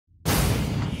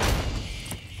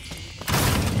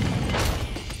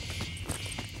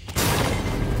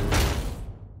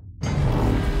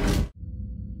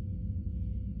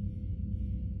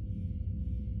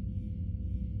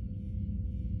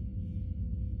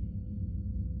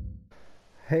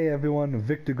Hey everyone,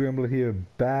 Victor Grimble here,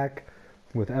 back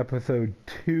with episode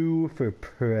 2 for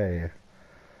Prey.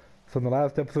 So in the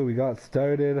last episode we got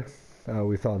started,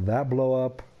 we saw that blow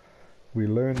up, we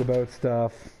learned about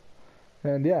stuff,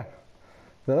 and yeah,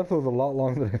 that episode was a lot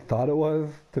longer than I thought it was,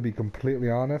 to be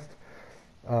completely honest.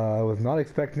 I was not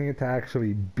expecting it to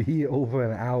actually be over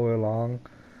an hour long,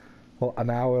 well, an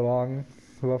hour long,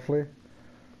 roughly.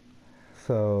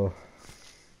 So,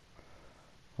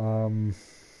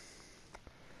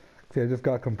 see, I just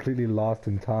got completely lost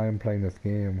in time playing this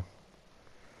game.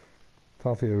 It's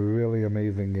honestly a really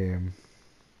amazing game.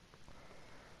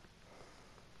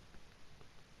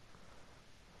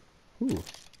 Ooh.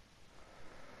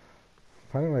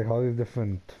 Finding like all these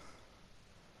different...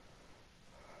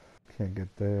 Can't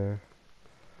get there.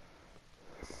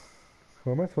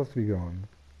 Where am I supposed to be going?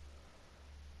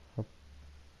 Up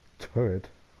turret?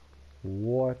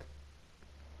 What?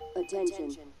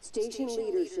 Attention. Station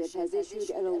leadership has issued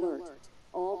an alert.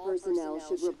 All personnel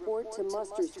should report to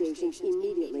muster stations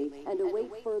immediately and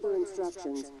await further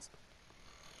instructions.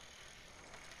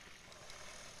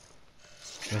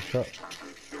 What's up?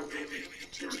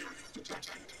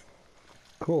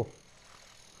 Cool.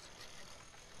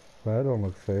 That don't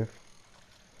look safe.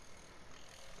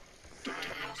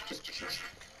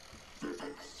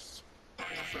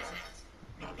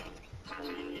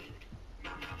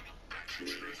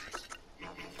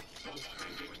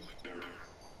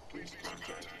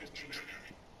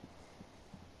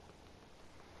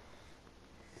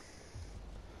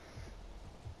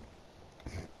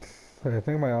 I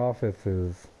think my office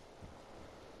is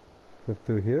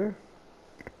through here.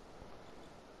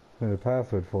 And the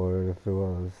password for it if there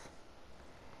was.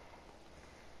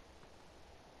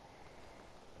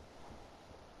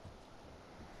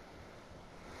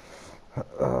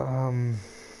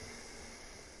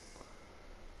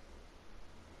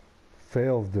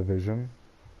 Sales division.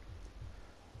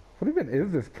 What even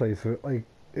is this place? Like,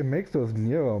 it makes those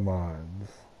Nero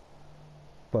mods,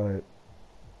 but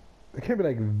it can't be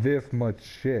like this much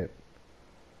shit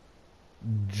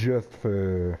just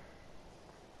for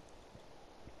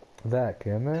that,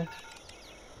 can there?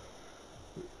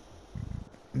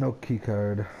 No key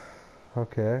card.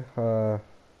 Okay.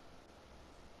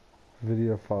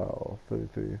 Video file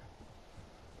 33.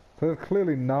 So it's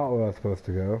clearly not where I was supposed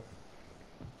to go.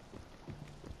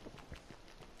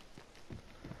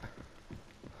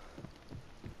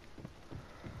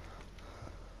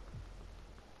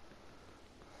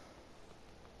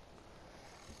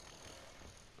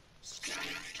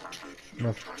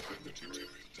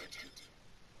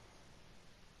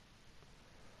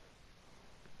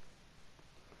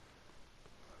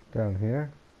 Down here.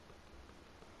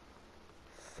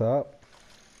 Sup?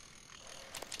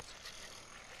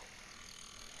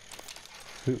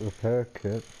 Suit repair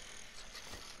kit.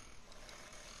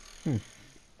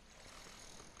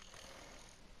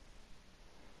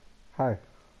 Hi.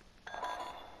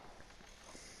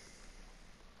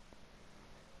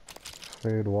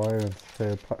 Trade wire and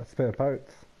spare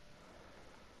parts.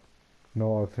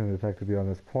 No oxygen detected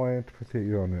beyond this point. Proceed at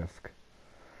your own risk.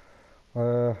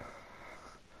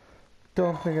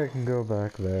 Don't think I can go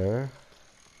back there.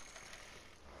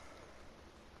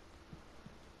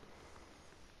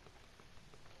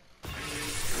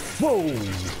 Whoa!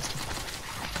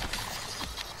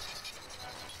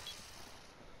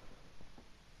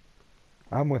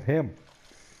 I'm with him.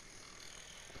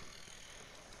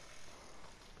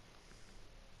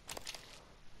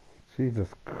 Jesus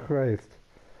Christ.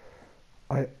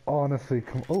 I honestly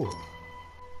oh!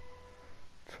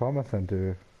 Trauma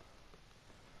center.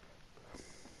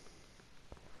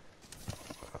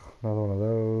 Another one of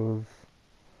those.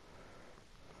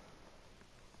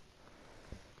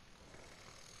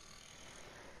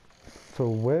 So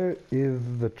where is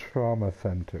the trauma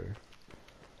center?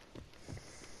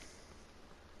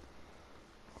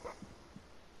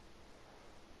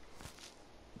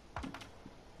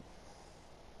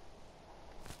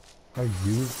 I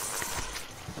use...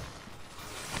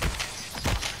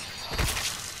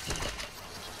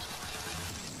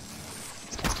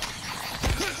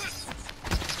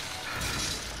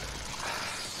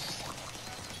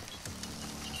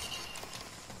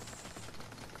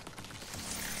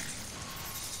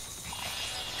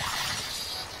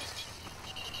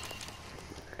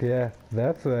 Yeah,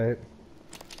 that's right.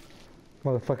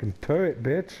 Motherfucking turret,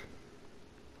 bitch.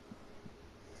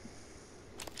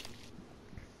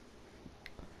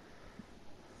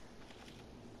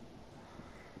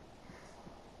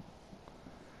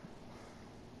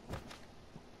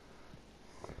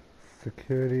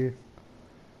 Security.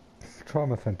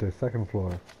 Trauma center, second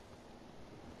floor.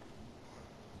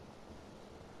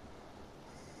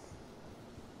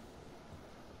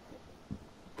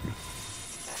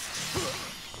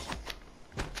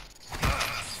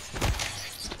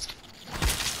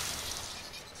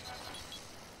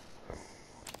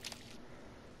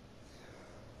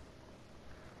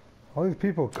 All these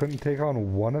people couldn't take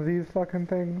on one of these fucking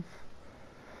things?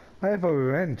 I have a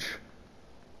wrench.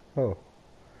 Oh.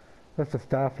 That's the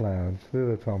staff lounge. This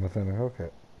is a trauma center. Okay.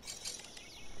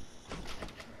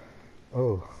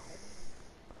 Oh.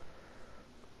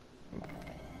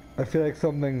 I feel like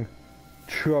something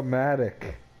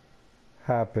traumatic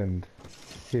happened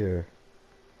here.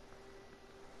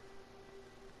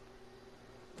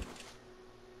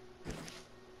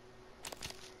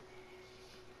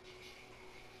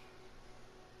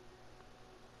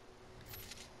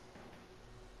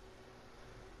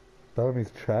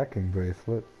 Bellamy's tracking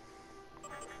bracelet.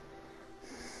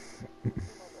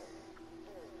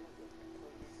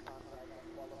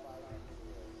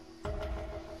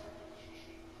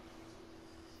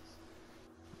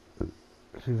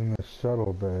 She's in the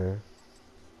shuttle bay.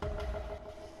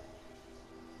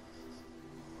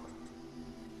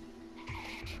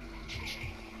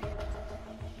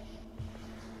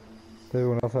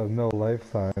 Everyone else has no life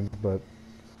signs, but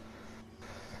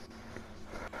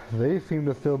they seem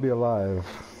to still be alive.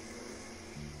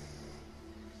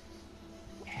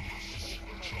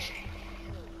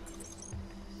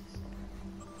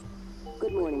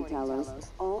 Good morning, Talos.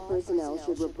 All personnel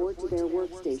should report to their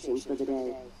workstations for the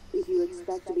day. If you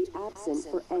expect to be absent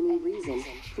for any reason,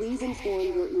 please inform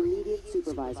your immediate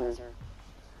supervisor.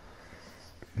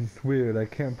 It's weird, I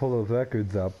can't pull those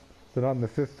records up. They're not in the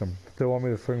system. Still want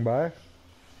me to swing by? Is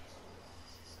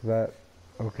that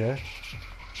okay?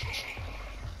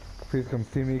 Please come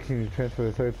see me. Can you transfer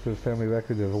the search to the family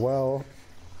records as well?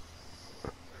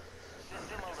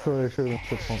 So they should have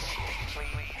been 6 months.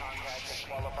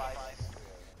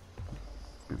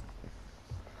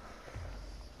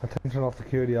 Attention all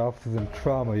security officers in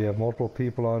trauma. You have multiple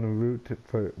people en route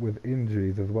with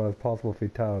injuries as well as possible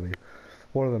fatality.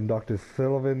 One of them, Dr.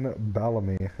 Sylvan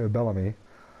Bellamy.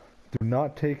 Do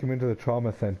not take him into the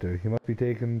trauma center. He must be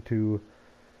taken to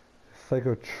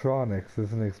psychotronics. This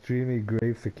is an extremely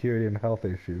grave security and health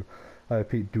issue. I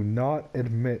repeat, do not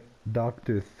admit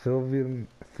Dr. Sylvan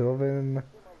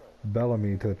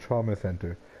Bellamy to the trauma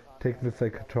center. Take him to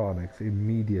psychotronics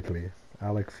immediately.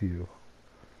 Alex Yu.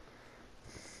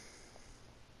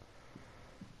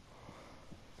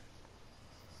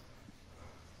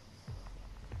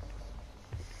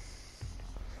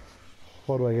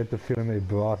 Why do I get the feeling they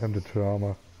brought him to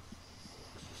trauma?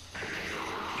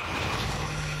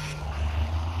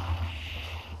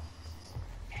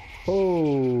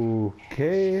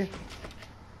 Okay.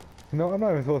 You know, I'm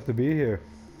not even supposed to be here.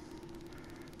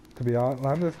 To be honest,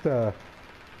 I'm just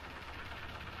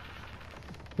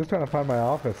trying to find my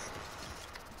office.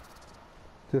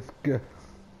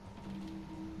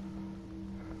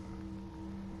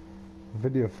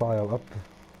 Video file up.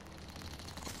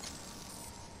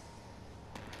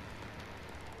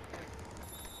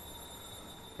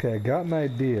 Okay, I got an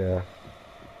idea.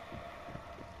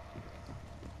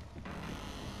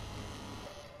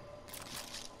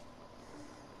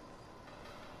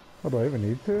 Oh, do I even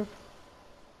need to?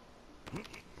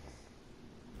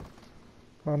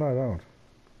 Oh, no, I don't.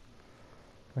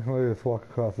 I can literally just walk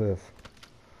across this.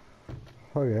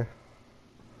 Okay.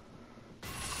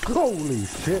 Holy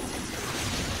shit!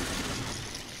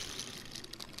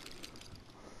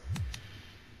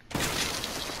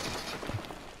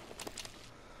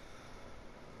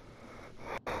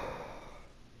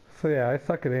 So yeah, I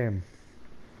suck at aim.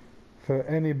 For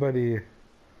anybody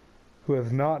who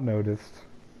has not noticed,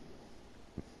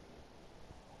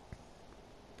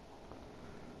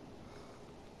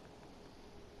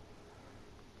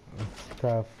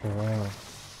 stuff around.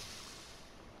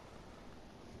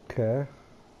 Okay.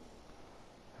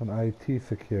 And IT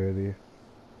security.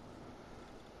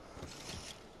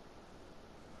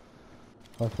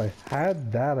 Well, if I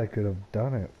had that, I could have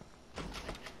done it.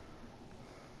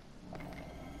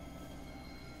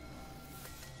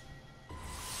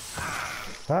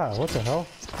 Ah, what the hell?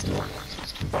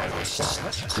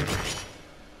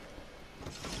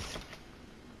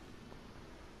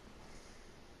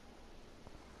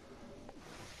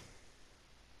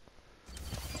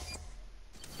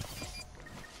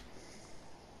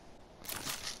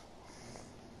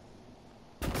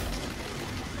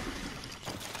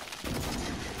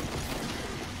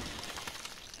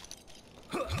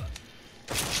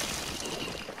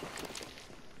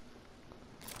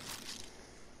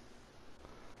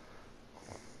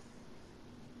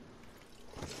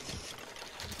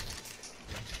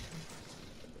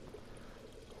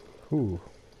 Ooh.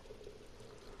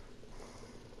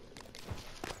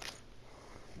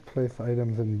 Place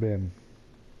items in bin.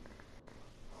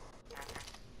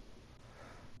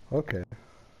 Okay.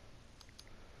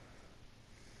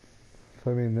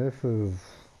 So I mean this is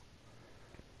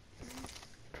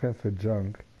transfer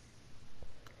junk.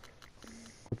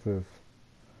 What's this?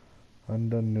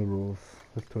 Undone noodles.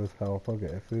 Restores health.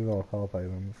 Okay, so these are all health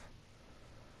items.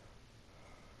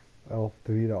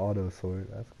 L3 to auto sort.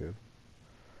 That's good.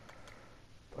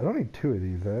 I don't need 2 of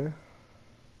these, eh?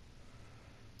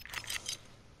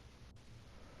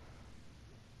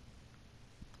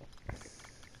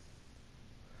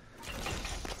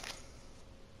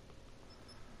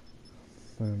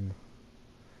 Then...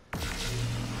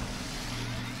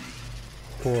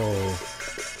 Whoa.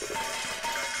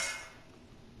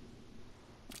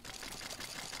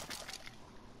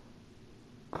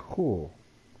 Cool.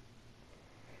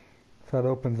 So that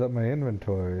opens up my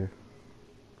inventory.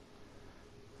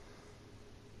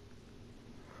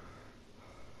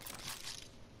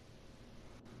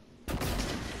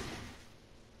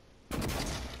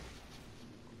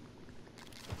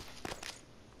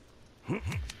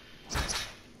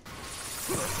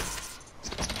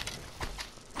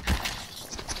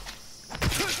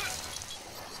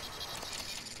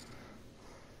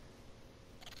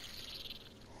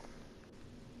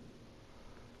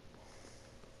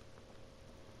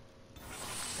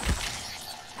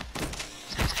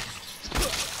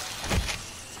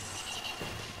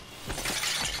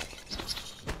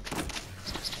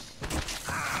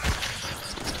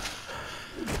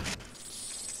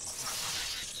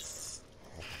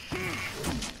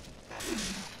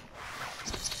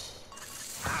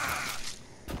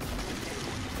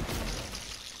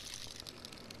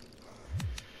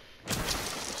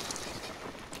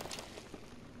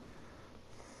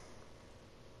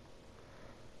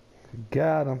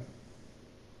 Got him.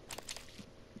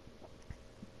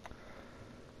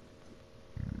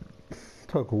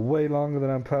 Took way longer than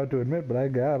I'm proud to admit, but I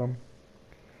got him.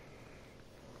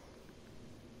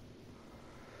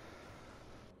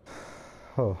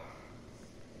 Oh.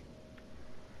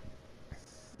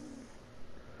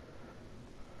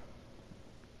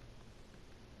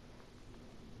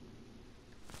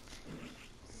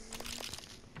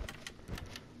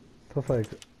 So it's like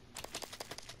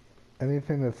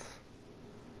anything that's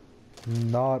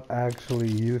not actually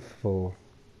useful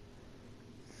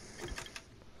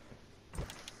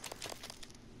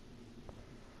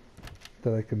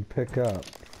that I can pick up,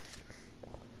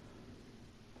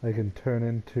 I can turn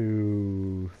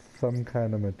into some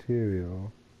kind of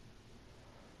material.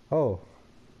 Oh,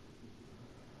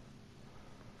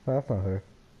 that's not her.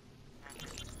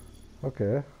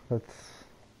 Okay, that's...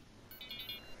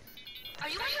 Are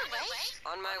you on your way?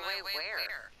 On my way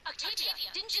where? Octavia,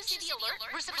 didn't you see the alert?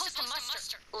 We're supposed to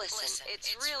muster. Listen,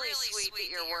 it's really sweet that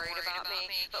you're worried about me,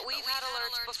 but we've had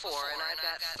alerts before, and I've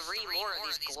got 3 more of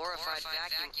these glorified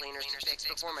vacuum cleaners to fix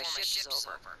before my shift is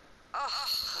over. Oh,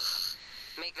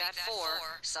 make that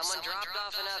 4. Someone dropped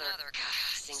off another. God,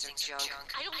 these things are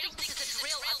junk. I don't think this is a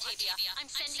drill, Octavia. I'm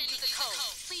sending you the code.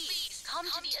 Please, come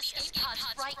to the escape pods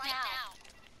right now.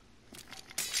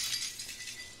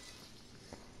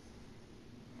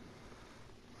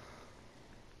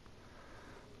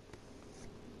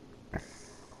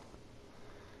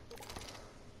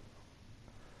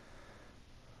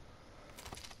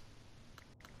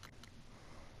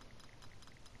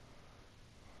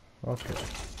 Okay.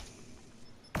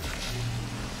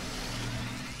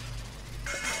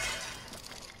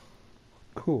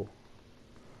 Cool.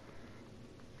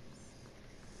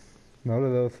 None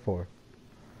of those 4.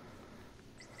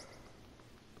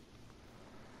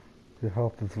 Your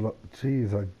health is low.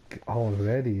 Jeez,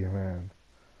 already, man.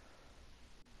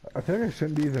 I think I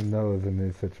shouldn't even those in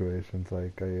these situations.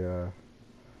 Like,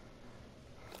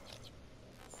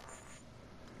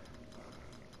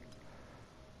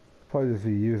 probably just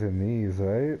be using these,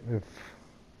 right? If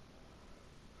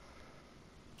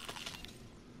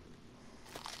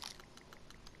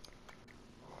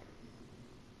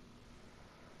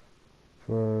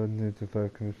for new to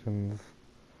 5 conditions,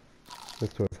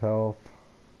 restores health,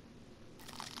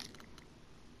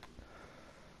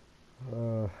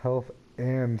 health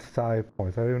and psi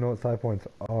points. I don't even know what psi points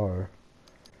are.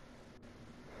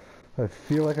 I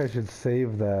feel like I should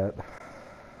save that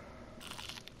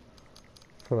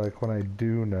for like when I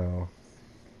do know.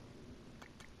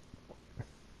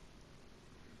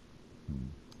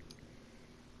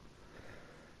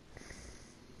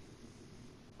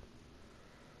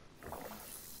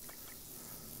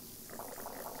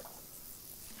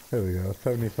 There we go,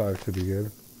 75 should be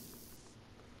good.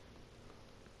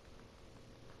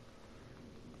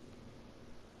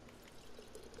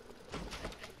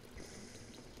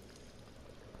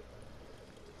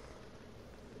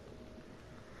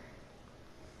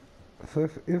 So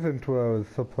this isn't where I was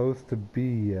supposed to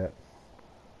be yet.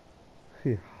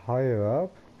 See, higher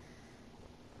up?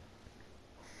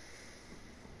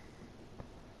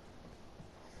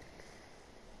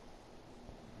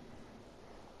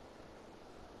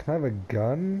 Can I have a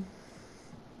gun?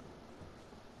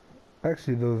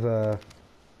 Actually, those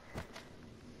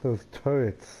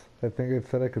turrets. I think it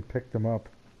said I could pick them up.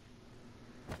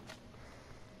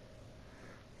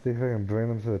 See if I can bring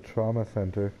them to the trauma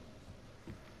center.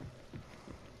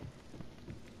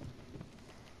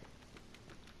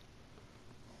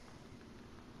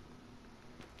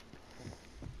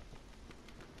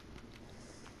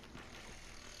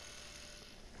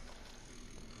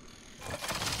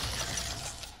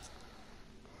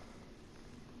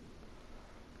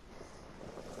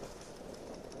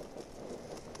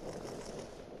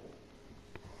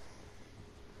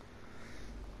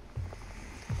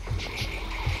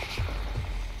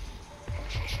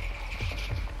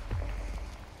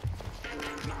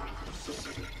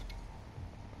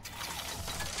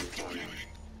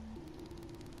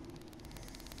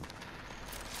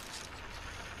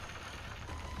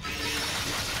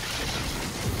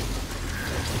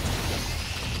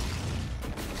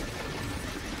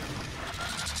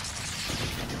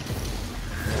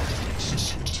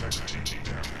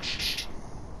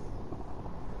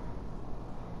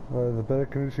 The better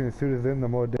condition your suit is in, the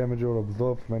more damage it will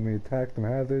absorb from enemy attacks and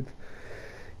hazards.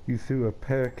 Use suit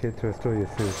repair kit to restore your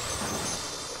suit.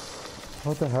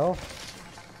 What the hell?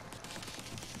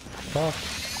 Stop.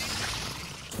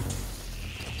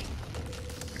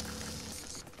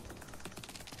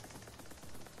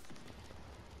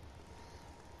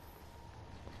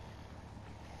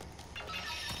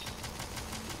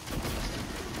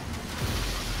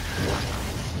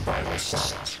 Vital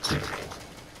signs critical.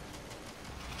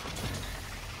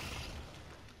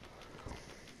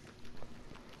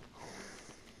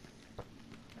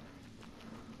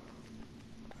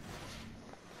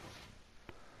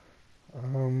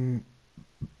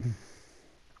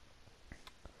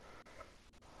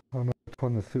 I don't know which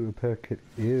one the suit repair kit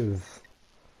is.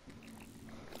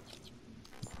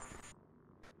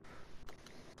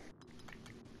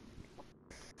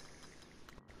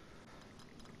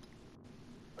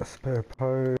 Spare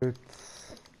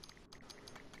parts.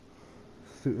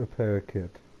 Suit repair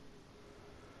kit.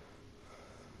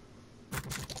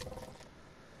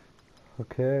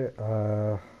 Okay,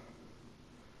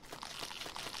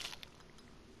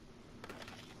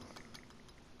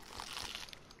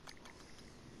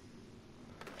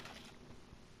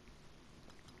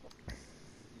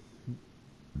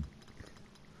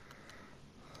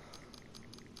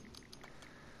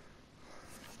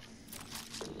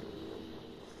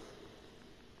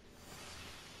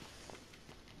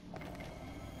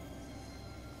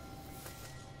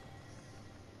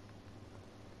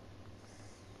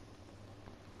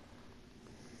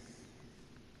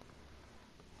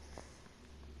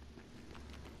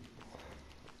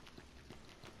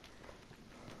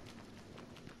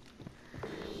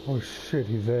 oh shit,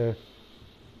 he's there.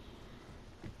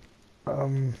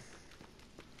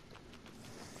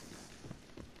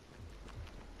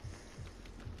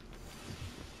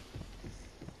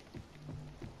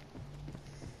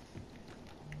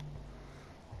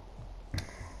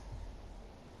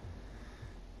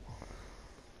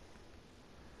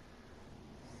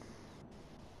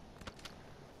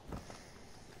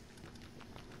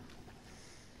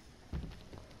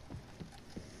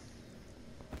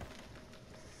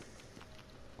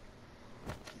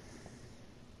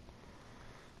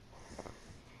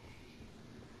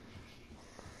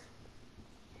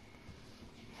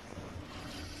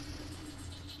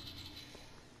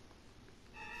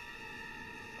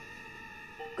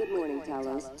 Good morning,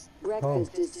 Talos.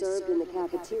 Breakfast is served in the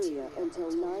cafeteria until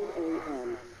 9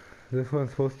 a.m. Is this one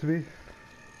supposed to be?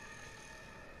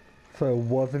 So it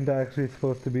wasn't actually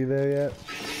supposed to be there yet?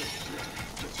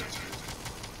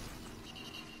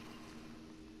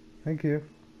 Thank you.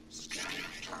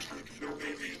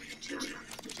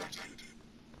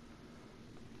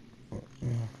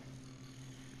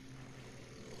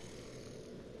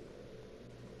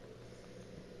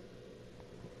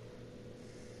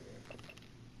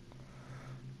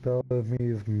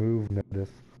 Bellamy's move notice.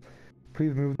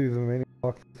 Please move these remaining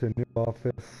boxes to a new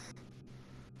office.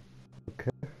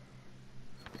 Okay.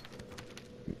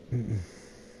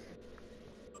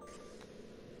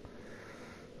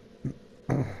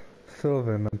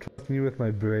 Sylvan, I'm trusting you with my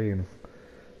brain.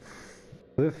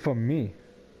 This from me.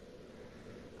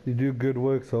 You do good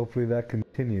work, so hopefully that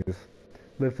continues.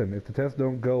 Listen, if the tests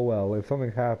don't go well, if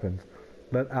something happens,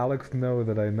 let Alex know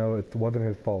that I know it wasn't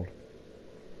his fault.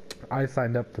 I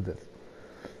signed up for this.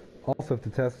 Also, if the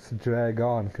tests drag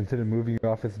on, consider moving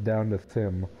your office down to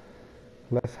Sim.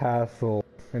 Less hassle,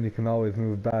 and you can always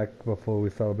move back before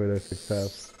we celebrate our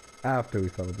success. After we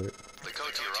celebrate. The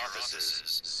code to your office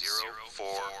is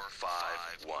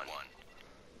 0451.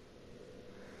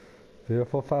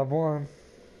 0451.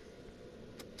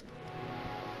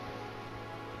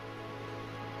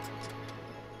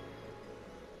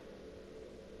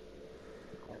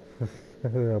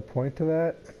 Is there a point to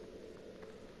that?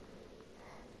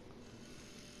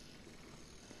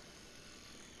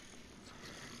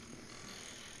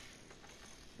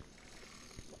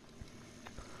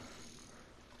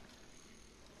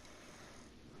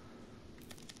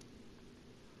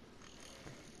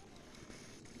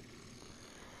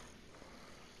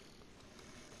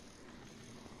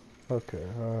 Okay,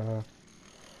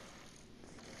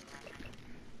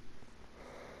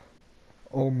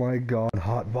 oh my god,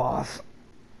 hot boss.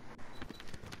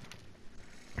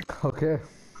 Okay.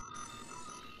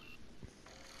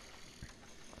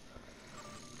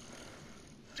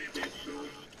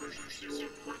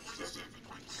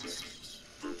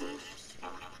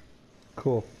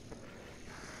 Cool.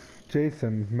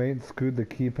 Jason, mate screwed the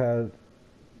keypad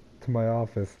to my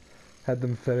office. Had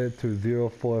them set it to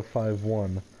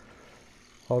 0451.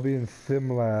 I'll be in Sim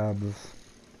Labs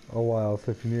a while,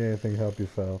 so if you need anything, help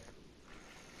yourself.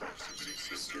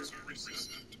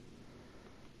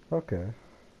 Okay.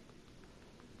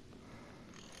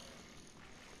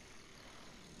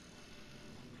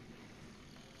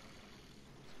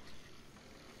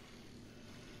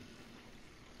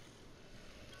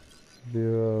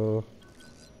 Zero,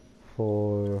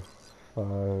 4, 5,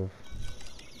 1.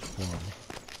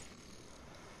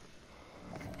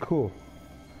 Cool.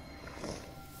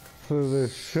 So there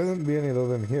shouldn't be any of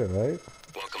those in here, right?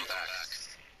 Welcome back.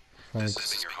 Thanks.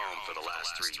 This has been your home for the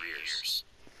last 3 years.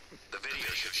 The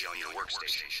video should be on your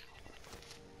workstation.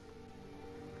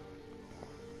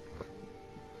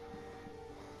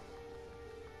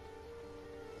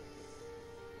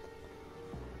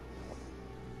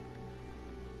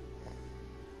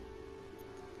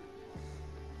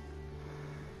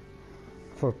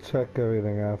 So check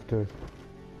everything after.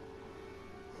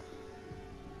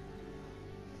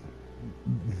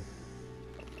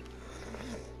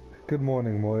 Good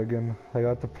morning, Morgan. I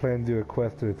got the plans you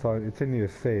requested. It's in your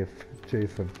safe,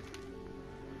 Jason.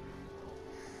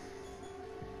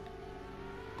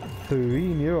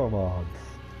 3 neuromods.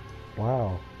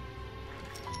 Wow.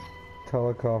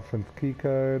 Teleconference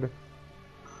keycard.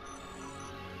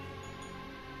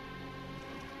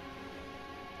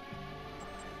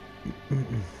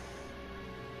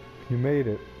 You made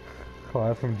it.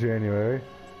 Class from January.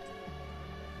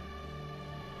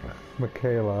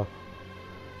 Michaela.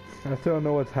 I still don't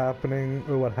know what's happening,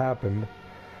 or what happened.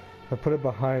 I put it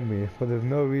behind me, but there's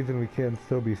no reason we can't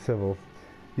still be civil.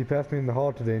 You passed me in the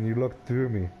hall today and you looked through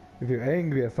me. If you're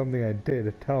angry at something I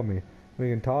did, tell me.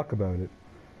 We can talk about it.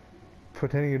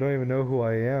 Pretending you don't even know who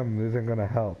I am isn't gonna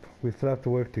help. We still have to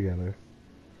work together.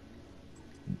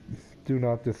 Do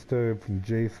not disturb from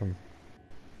Jason.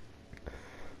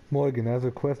 Morgan, as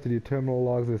requested, your terminal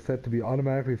logs are set to be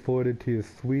automatically forwarded to your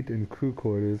suite and crew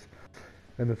quarters,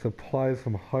 and the supplies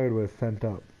from hardware sent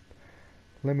up.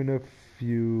 Let me know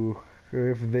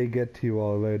if they get to you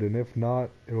all right, and if not,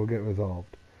 it will get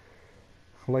resolved.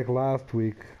 Like last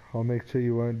week, I'll make sure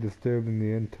you aren't disturbed in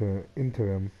the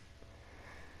interim.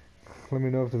 Let me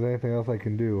know if there's anything else I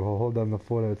can do. I'll hold down the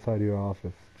fort outside your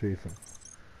office, Jason.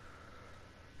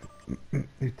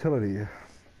 Utility.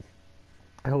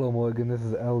 Hello Morgan, this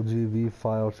is LGV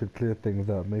file, should clear things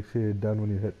up. Make sure you're done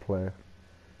when you hit play.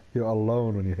 You're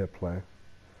alone when you hit play.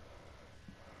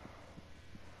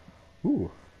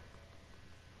 Ooh.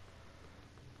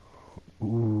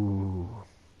 Ooh.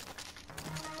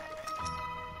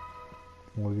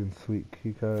 Morgan sweet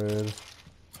keycard.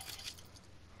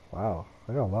 Wow,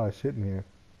 I got a lot of shit in here.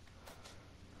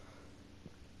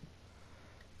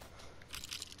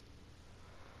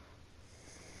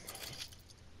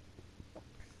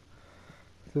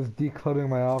 Just decluttering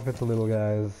my outfits a little,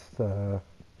 guys. You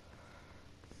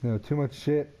know, too much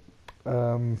shit.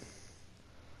 An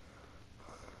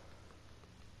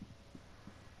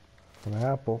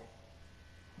apple.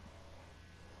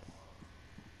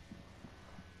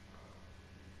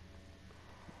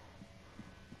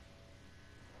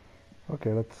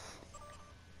 Okay, let's...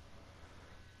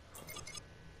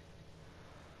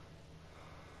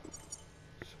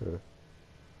 Sure.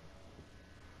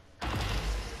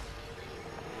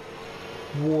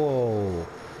 Whoa.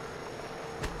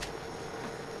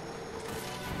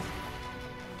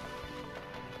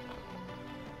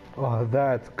 Oh,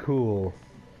 that's cool.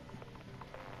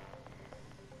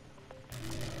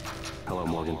 Hello,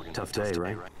 Morgan. Tough day,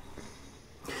 right?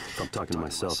 If I'm talking to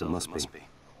myself, it must be.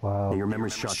 Wow. Your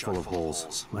memory's chock full of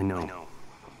holes. I know.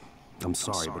 I'm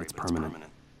sorry, but it's permanent.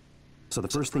 So the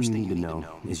first thing you need to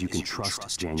know is you can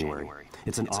trust January.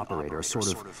 It's an operator, a sort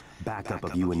of backup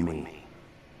of you and me.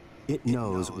 It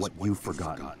knows what you've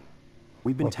forgotten.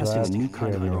 We've been What's testing a that? new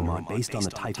kind of Yeah, neuromod based on the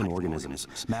Typhon organisms,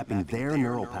 mapping their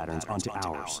neural patterns onto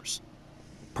ours.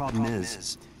 Problem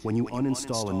is, when you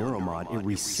uninstall a neuromod, it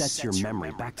resets your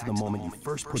memory back to the moment you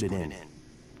first put it in.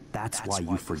 That's why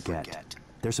you forget.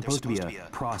 There's supposed to be a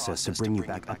process to bring you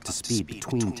back up to speed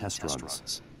between test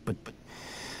runs. But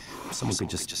someone could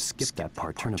just skip that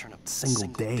part, turn a single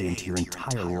day into your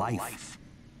entire life.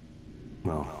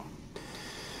 Well,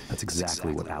 that's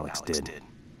exactly what Alex did.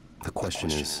 The question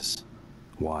is,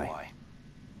 why?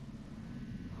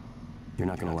 You're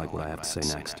not gonna like what I have to say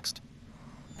next.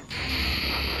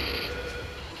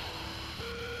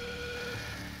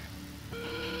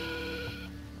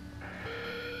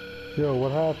 Yo,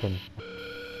 what happened?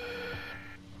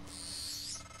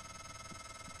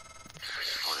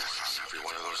 Every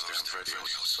one of those damn videos.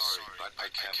 Sorry, but I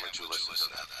can't let you listen to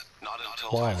that. Not until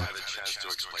Why? I've had a chance to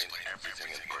explain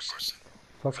everything in person.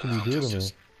 What did you do to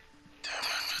me? Damn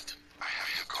it. I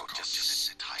have to go. Just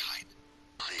sit tight.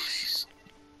 Please.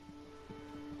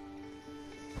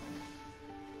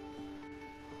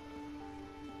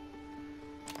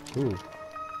 Ooh.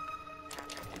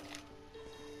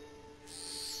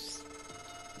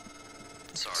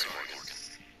 Sorry, Morgan.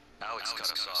 Alex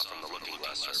cut us off from the Looking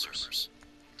Glass servers.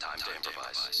 Time to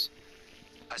improvise.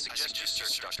 I suggest you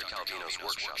search Dr. Calvino's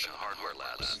workshop and hardware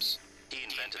labs. He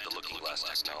invented the Looking Glass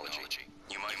technology.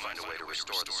 You might find a way to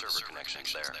restore the server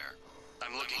connections there.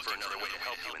 I'm looking for another way to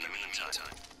help you in the meantime.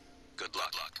 Good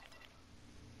luck.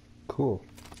 Cool.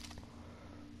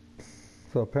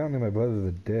 So apparently my brother's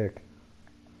a dick.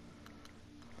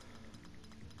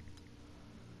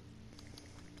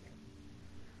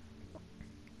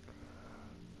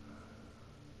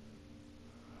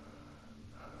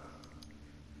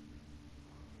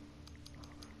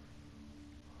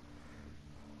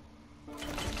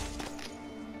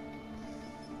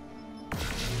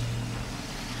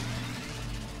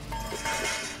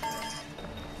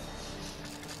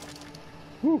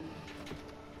 Woo.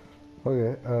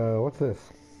 Okay, what's this?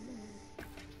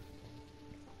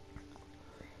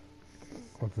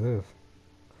 What's this?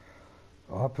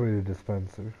 Operator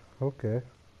dispenser. Okay.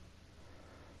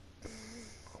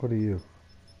 What are you?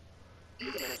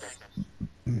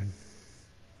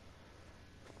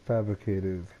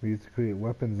 Fabricators. Can be used to create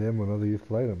weapons, ammo, and other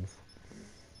useful items.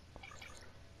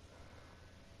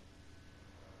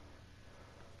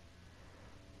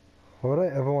 Why would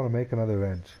I ever want to make another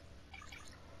wrench?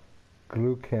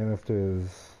 Glue canister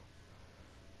is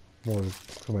more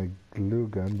for my glue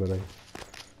gun, but I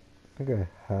think I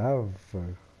have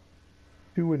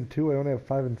 2 and 2. I only have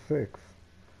 5 and 6.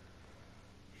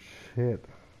 Shit.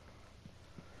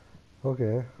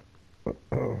 Okay.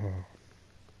 Can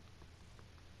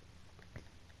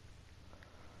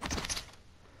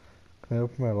I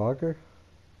open my locker?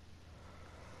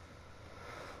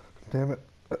 Damn it.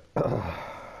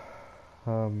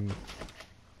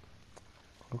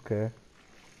 Okay.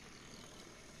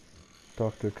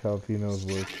 Dr. Calvino's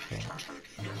workshop.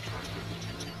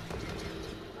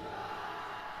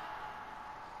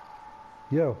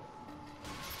 Yo.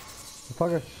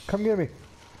 Fucker, come get me.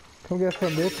 Come get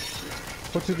some,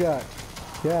 bitch. What you got?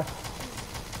 Yeah.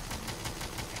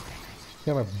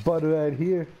 Got my butt right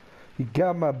here. You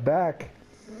got my back.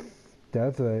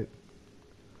 That's right.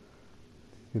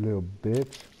 You little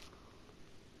bitch.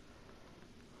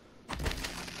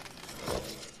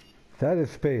 That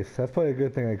is space. That's probably a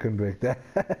good thing I couldn't break that.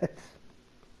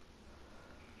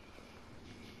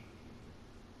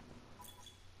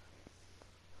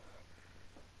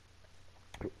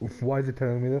 Why is it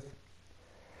telling me this?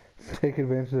 Take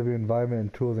advantage of your environment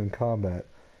and tools in combat.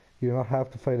 You do not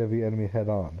have to fight every enemy head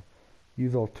on.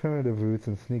 Use alternative routes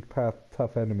and sneak past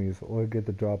tough enemies or to get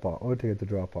the drop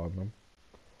on them.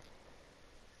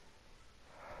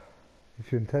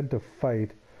 If you intend to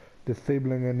fight,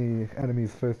 disabling any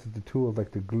enemies first with the tools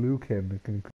like the glue can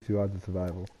increase your odds of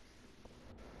survival.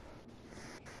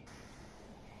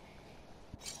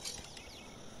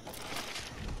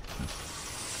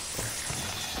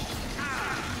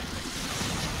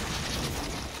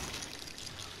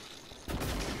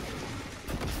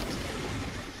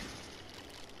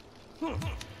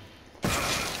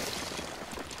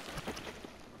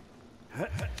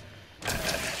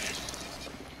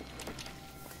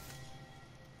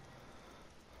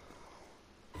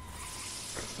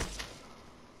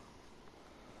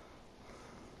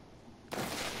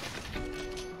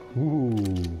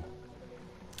 Ooh.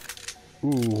 Ooh,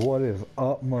 what is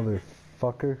up,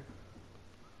 motherfucker?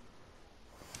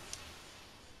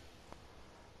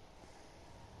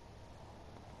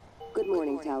 Good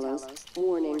morning, Talos.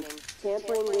 Warning.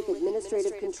 Tampering with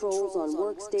administrative controls on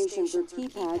workstations or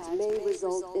keypads may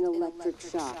result in electric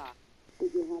shock.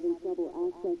 If you're having trouble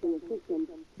accessing a system,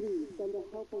 please send a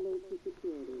help alert to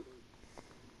security.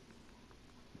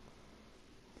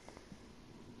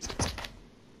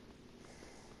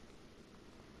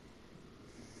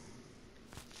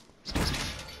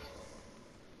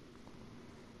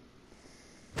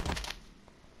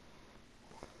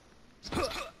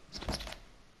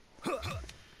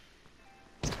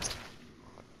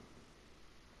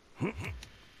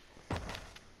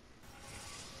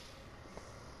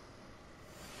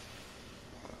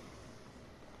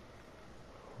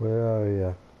 Where are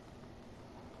you?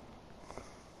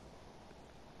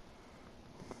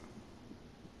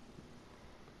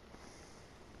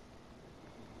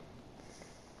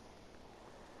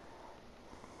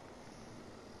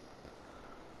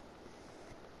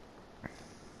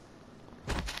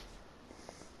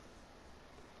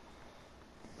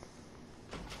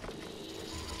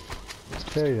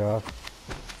 There you are.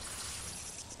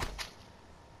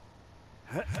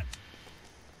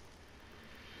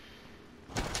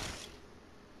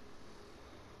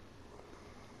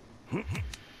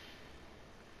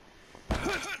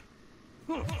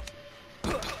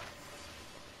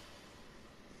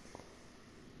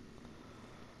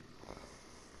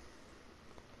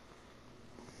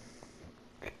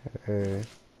 Okay.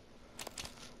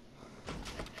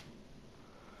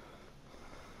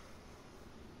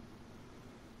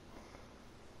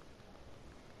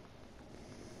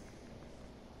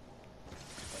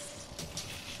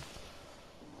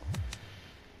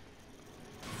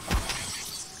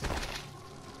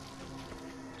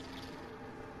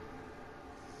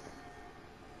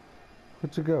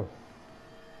 Where'd you go?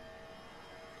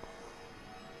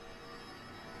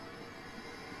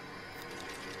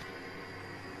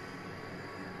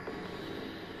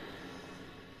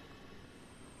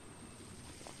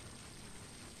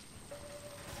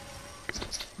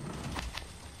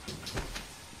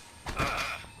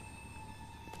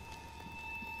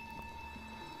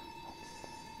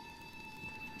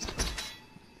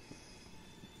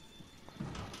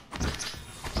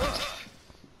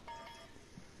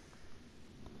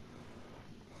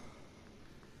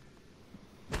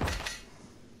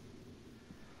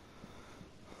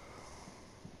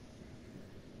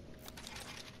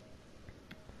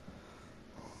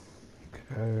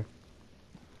 Okay.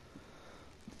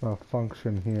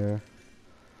 Malfunction here.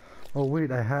 Oh wait,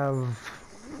 I have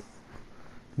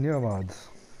neuromods.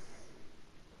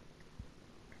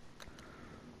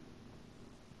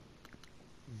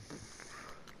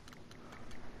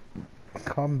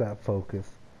 Combat focus.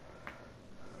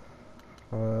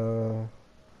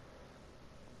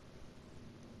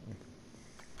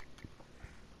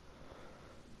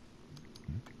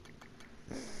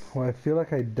 Well, I feel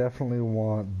like I definitely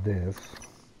want this.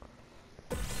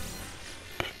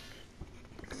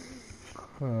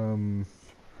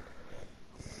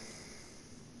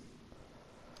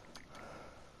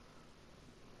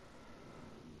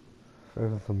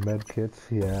 There's some med kits,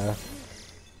 yeah.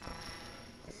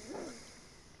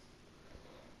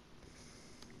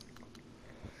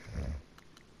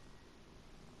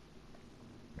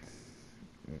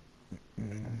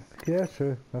 Yeah,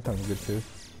 sure. That sounds good too.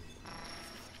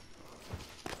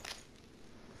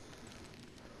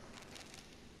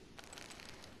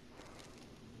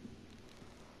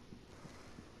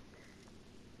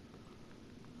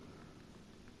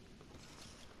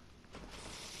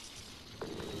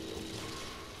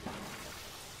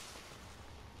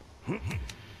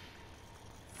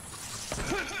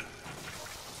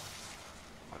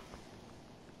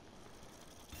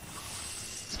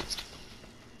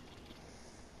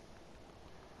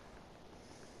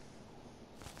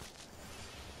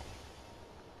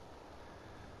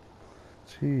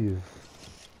 Jeez.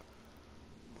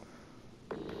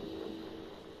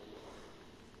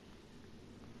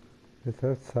 It's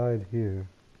outside here.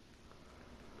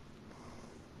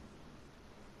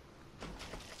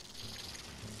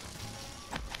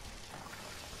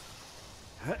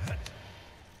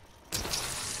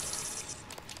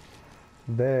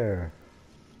 There.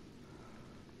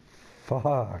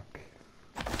 Fuck.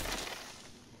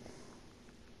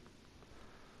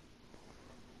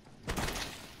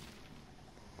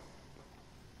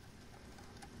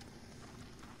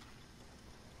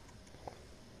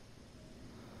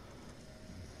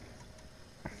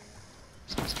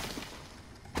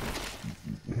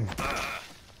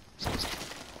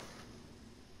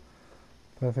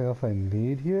 Nothing else I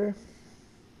need here?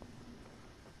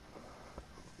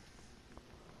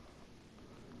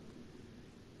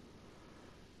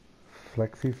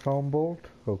 Flexi foam bolt?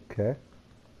 Okay.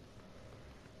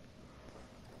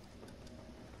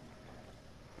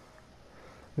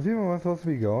 Is he even supposed to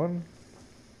be going?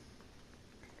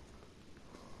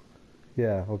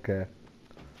 Yeah, okay.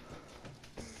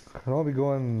 I don't be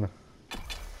going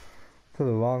to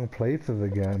the wrong places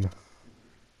again.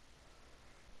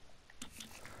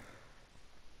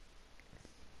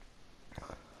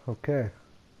 Okay.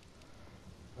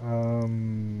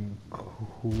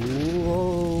 Cool.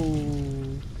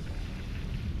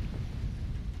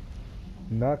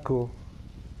 Not cool.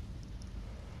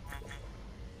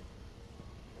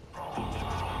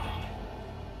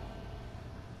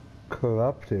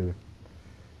 Corrupted.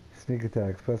 Sneak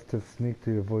attacks. Press to sneak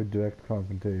to avoid direct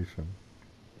confrontation.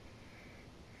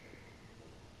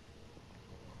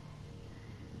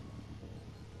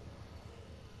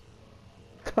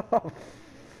 The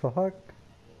fuck?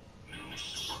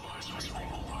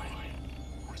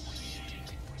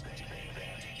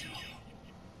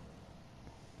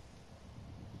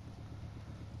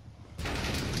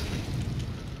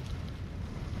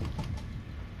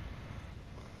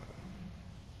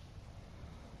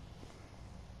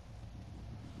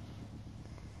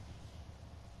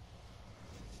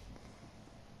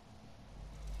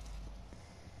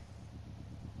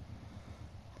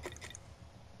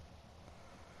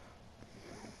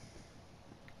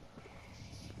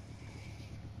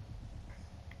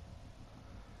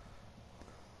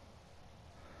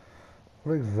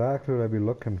 What exactly would I be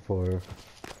looking for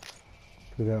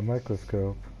through that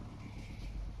microscope?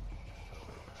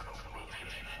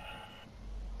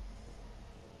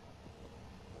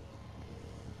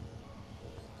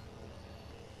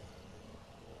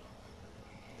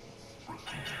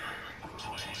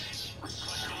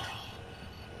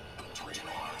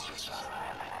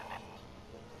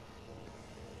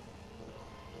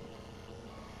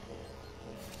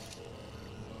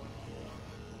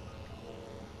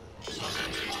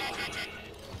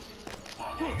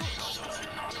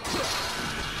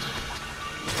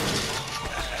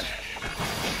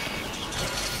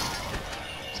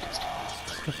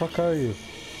 The fuck are you?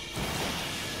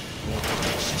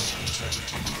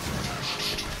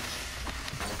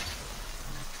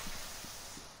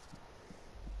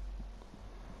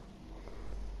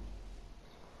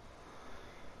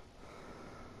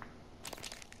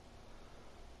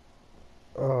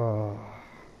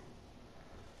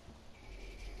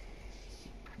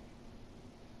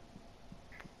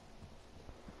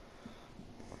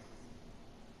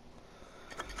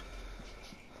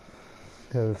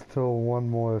 Yeah, there's still one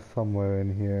more somewhere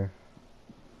in here.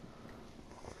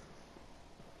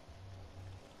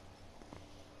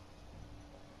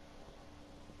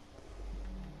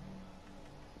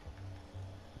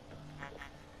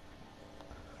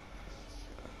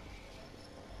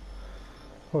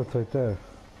 Oh, it's right there.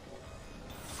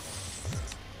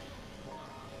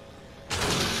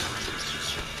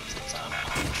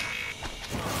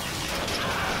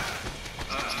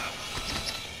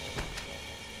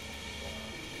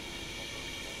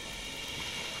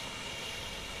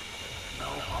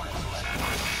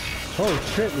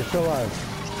 Oh shit, you're still alive.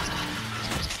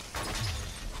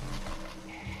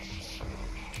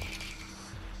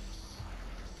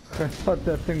 I thought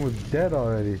that thing was dead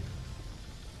already.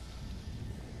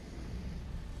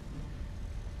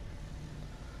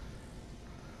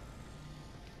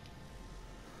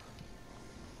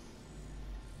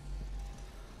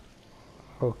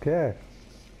 Okay.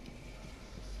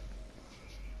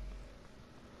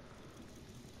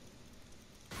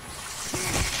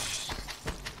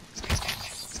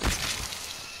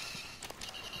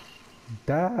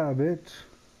 Die, bitch.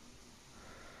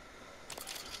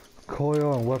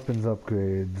 Coil and weapons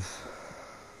upgrades.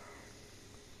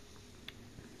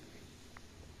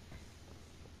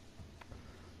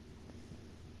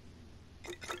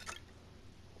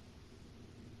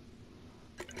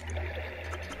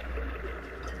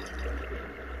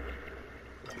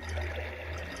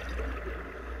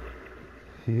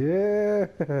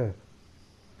 Yeah.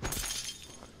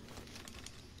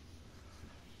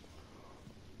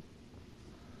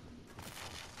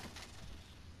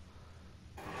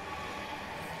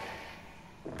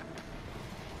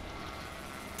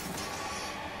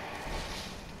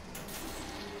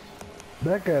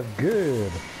 That guy's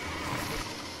good.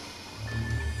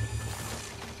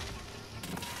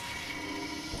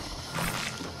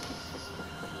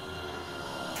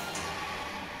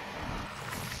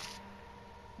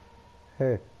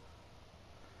 Hey.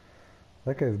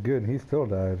 That guy's good and he still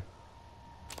died.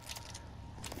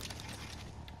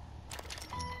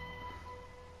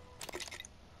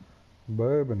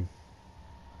 Bourbon.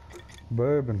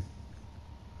 Bourbon.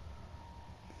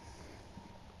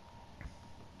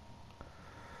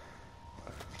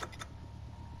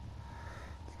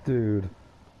 Dude.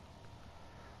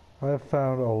 I've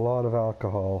found a lot of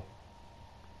alcohol.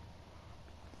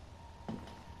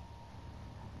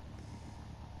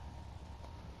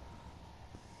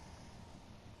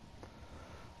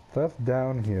 That's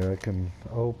down here I can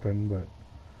open, but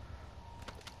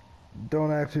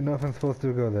don't actually know if I'm supposed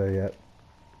to go there yet.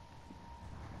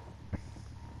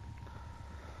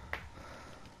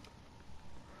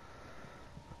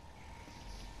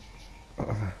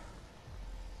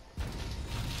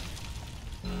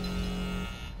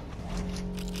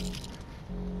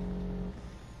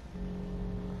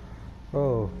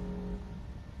 Oh.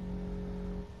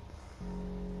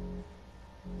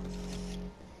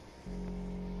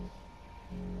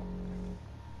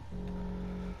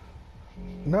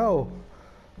 No!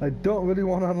 I don't really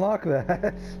want to unlock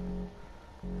that.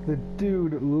 The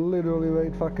dude literally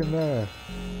right fucking there.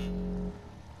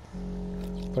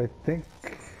 I think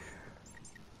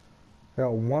I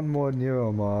got one more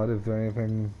Nero mod. Is there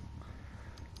anything?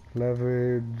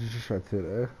 Leverage. That's it,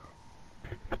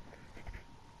 eh?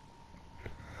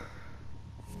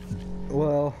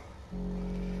 Well,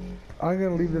 I'm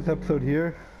gonna leave this episode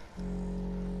here.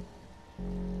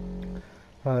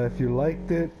 If you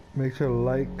liked it, make sure to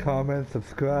like, comment,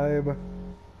 subscribe.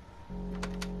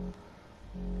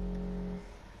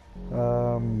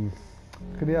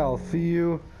 Yeah, I'll see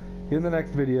you in the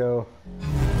next video.